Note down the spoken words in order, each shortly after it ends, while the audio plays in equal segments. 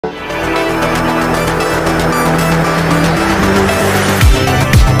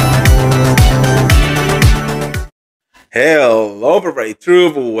Hello, Beverly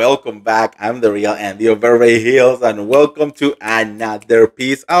Truth. Welcome back. I'm the real Andy of Beverly Hills, and welcome to another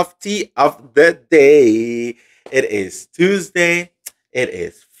piece of tea of the day. It is Tuesday. It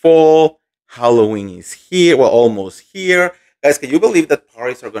is fall. Halloween is here. Well, almost here. Guys, can you believe that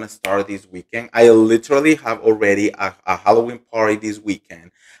parties are going to start this weekend? I literally have already a Halloween party this weekend,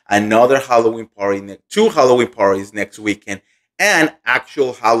 another Halloween party, two Halloween parties next weekend, and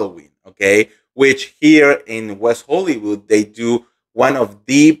actual Halloween. Okay, which here in West Hollywood they do one of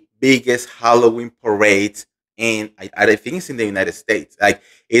the biggest Halloween parades I think it's in the United States. Like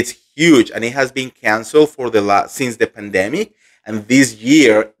it's huge, and it has been canceled for the last since the pandemic. And this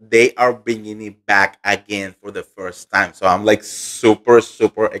year they are bringing it back again for the first time. So I'm like super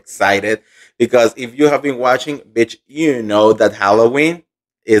excited because if you have been watching, bitch, you know that Halloween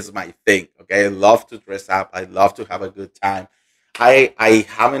is my thing. Okay, I love to dress up. I love to have a good time. I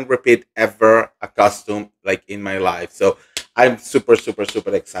haven't repeat ever a costume like in my life. So I'm super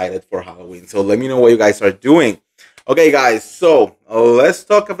excited for Halloween. So let me know what you guys are doing. Okay, guys. So let's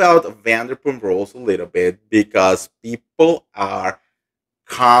talk about Vanderpump Rules a little bit because people are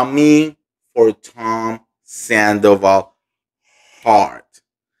coming for Tom Sandoval hard.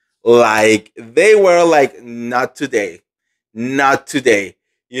 Like they were like, not today, not today.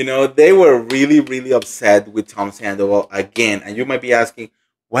 They were really upset with Tom Sandoval again. And you might be asking,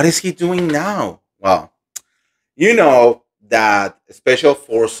 what is he doing now? Well, you know that Special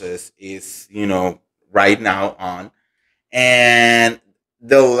Forces is, right now on. And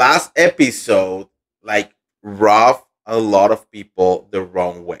the last episode, like, rubbed a lot of people the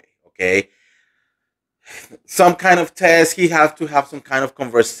wrong way. Okay, some kind of test. He have to have some kind of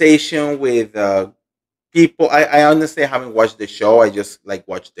conversation with people. I honestly haven't watched the show. I just like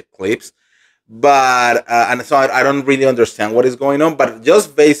watched the clips, but and so I don't really understand what is going on. But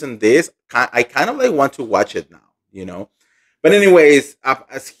just based on this, I kind of like want to watch it now. But anyways,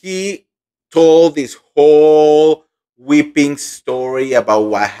 as he told this whole weeping story about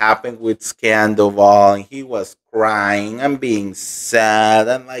what happened with Scandoval, and he was crying and being sad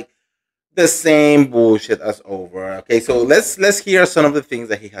and like the same bullshit as over. Okay, so let's hear some of the things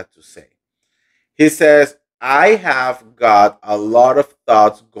that he had to say. He says, I have got a lot of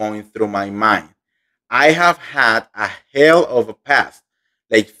thoughts going through my mind. I have had a hell of a past.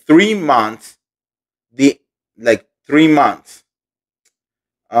 Like 3 months, the like 3 months.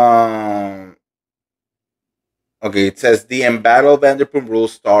 Um okay, it says the embattled Vanderpump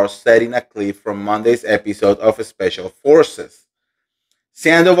Rules star said in a clip from Monday's episode of Special Forces.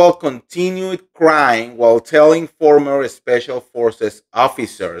 Sandoval continued crying while telling former Special Forces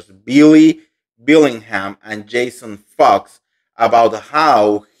officers Billy Billingham and Jason Fox about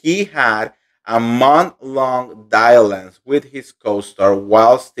how he had a month-long dalliance with his co-star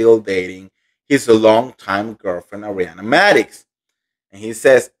while still dating his longtime girlfriend Ariana Madix. And he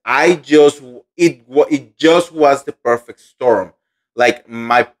says, it just was the perfect storm. Like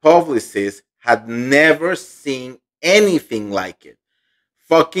my publicist had never seen anything like it.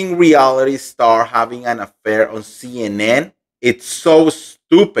 Fucking reality star having an affair on CNN. It's so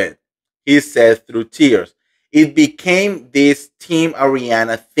stupid, he said through tears. It became this Team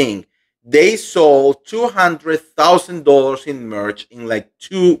Ariana thing. They sold $200,000 in merch in like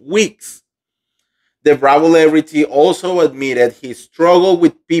 2 weeks. The Bravo celebrity also admitted he struggled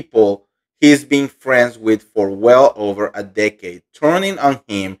with people he's been friends with for well over a decade, turning on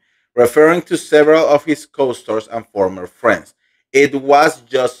him, referring to several of his co stars and former friends. It was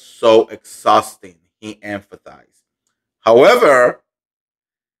just so exhausting, he emphasized. However,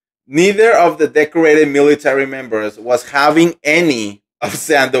 neither of the decorated military members was having any of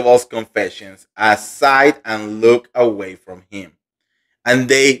Sandoval's confessions aside and looked away from him. And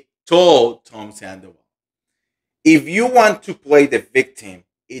they told Tom Sandoval, if you want to play the victim,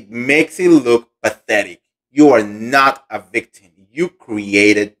 it makes it look pathetic. You are not a victim. You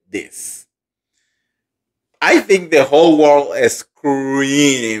created this. I think the whole world is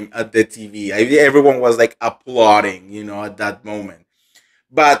screaming at the TV. Everyone was like applauding, at that moment.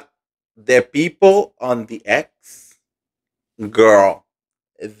 But the people on the X, girl,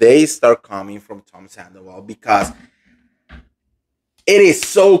 they start coming from Tom Sandoval because it is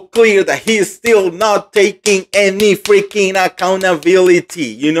so clear that he is still not taking any freaking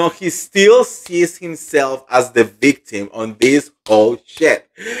accountability. He still sees himself as the victim on this whole shit.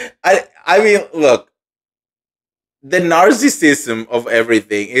 I mean, look, the narcissism of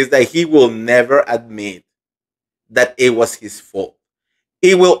everything is that he will never admit that it was his fault.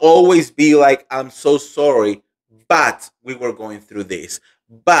 He will always be like, I'm so sorry, but we were going through this.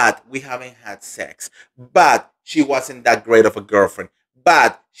 But we haven't had sex. But she wasn't that great of a girlfriend.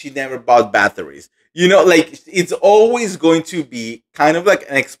 But she never bought batteries. You know, like it's always going to be kind of like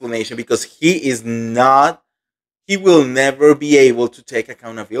an explanation because he will never be able to take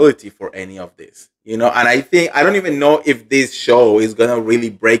accountability for any of this, you know. And I think I don't even know if this show is gonna really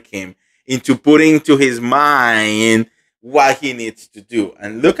break him into putting to his mind what he needs to do.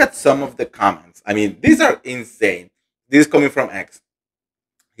 And look at some of the comments. I mean, these are insane. This is coming from X.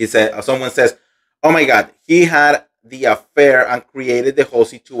 He said, someone says, "Oh my God, he had the affair and created the whole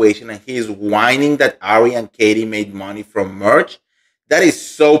situation, and he's whining that Ari and Katie made money from merch. That is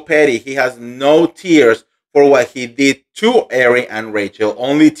so petty. He has no tears for what he did to Ari and Rachel,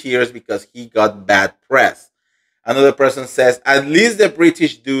 only tears because he got bad press." Another person says, "At least the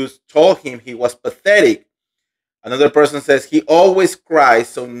British dudes told him he was pathetic." Another person says, "He always cries,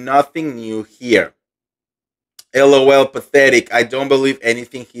 so nothing new here. LOL, pathetic. I don't believe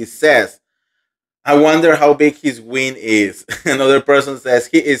anything he says. I wonder how big his win is." Another person says,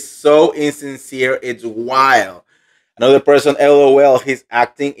 "He is so insincere, it's wild." Another person, "LOL, his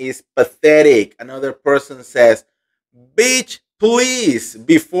acting is pathetic." Another person says, "Bitch, please."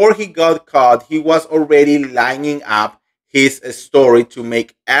 Before he got caught, he was already lining up his story to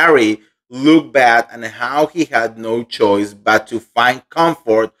make Ari look bad and how he had no choice but to find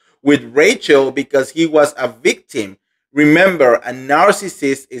comfort with Rachel because he was a victim. Remember, a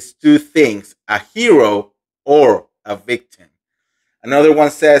narcissist is two things: a hero or a victim. Another one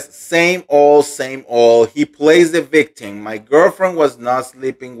says, "Same old, same old. He plays the victim. My girlfriend was not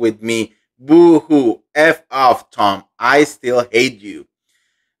sleeping with me. Boo hoo. F off, Tom. I still hate you."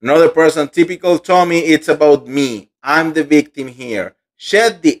 Another person, "Typical Tommy, it's about me. I'm the victim here.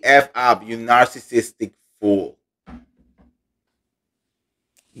 Shut the F up, you narcissistic fool."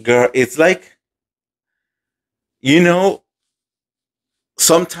 Girl, it's like, you know,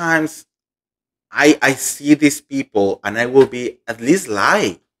 sometimes I see these people and I will be, at least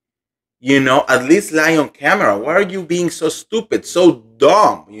lie. You know, at least lie on camera. Why are you being so stupid, so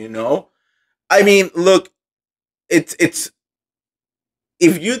dumb, you know? I mean, look, it's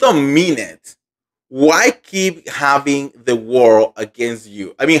if you don't mean it, why keep having the war against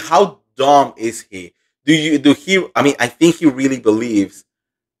you? I mean, how dumb is he? Do he, I mean, I think he really believes,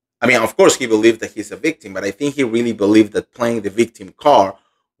 I mean, of course he believes that he's a victim, but I think he really believes that playing the victim card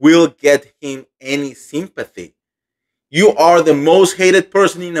will get him any sympathy. You are the most hated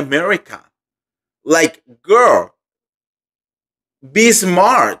person in America. Like, girl, be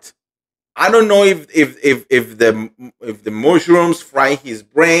smart. I don't know if the mushrooms fry his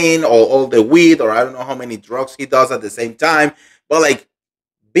brain or all the weed, or I don't know how many drugs he does at the same time. But like,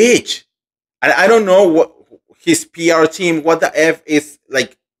 bitch, I don't know what his PR team, what the f is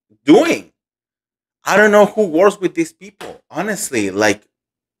like doing. I don't know who works with these people. Honestly, like,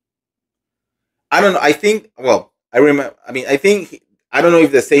 I don't know. I think, well, I remember. I mean, I think I don't know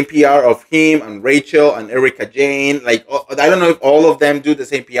if the same PR of him and Rachel and Erica Jane. Like, I don't know if all of them do the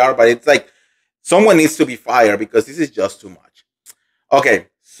same PR, but it's like someone needs to be fired because this is just too much. Okay,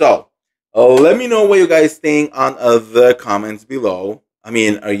 so let me know what you guys think on the comments below. I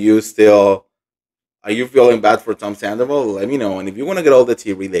mean, are you feeling bad for Tom Sandoval? Let me know. And if you want to get all the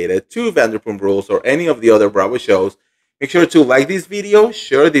tea related to Vanderpump Rules or any of the other Bravo shows, make sure to like this video,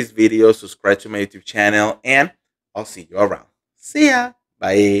 share this video, subscribe to my YouTube channel, and I'll see you around. See ya.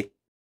 Bye.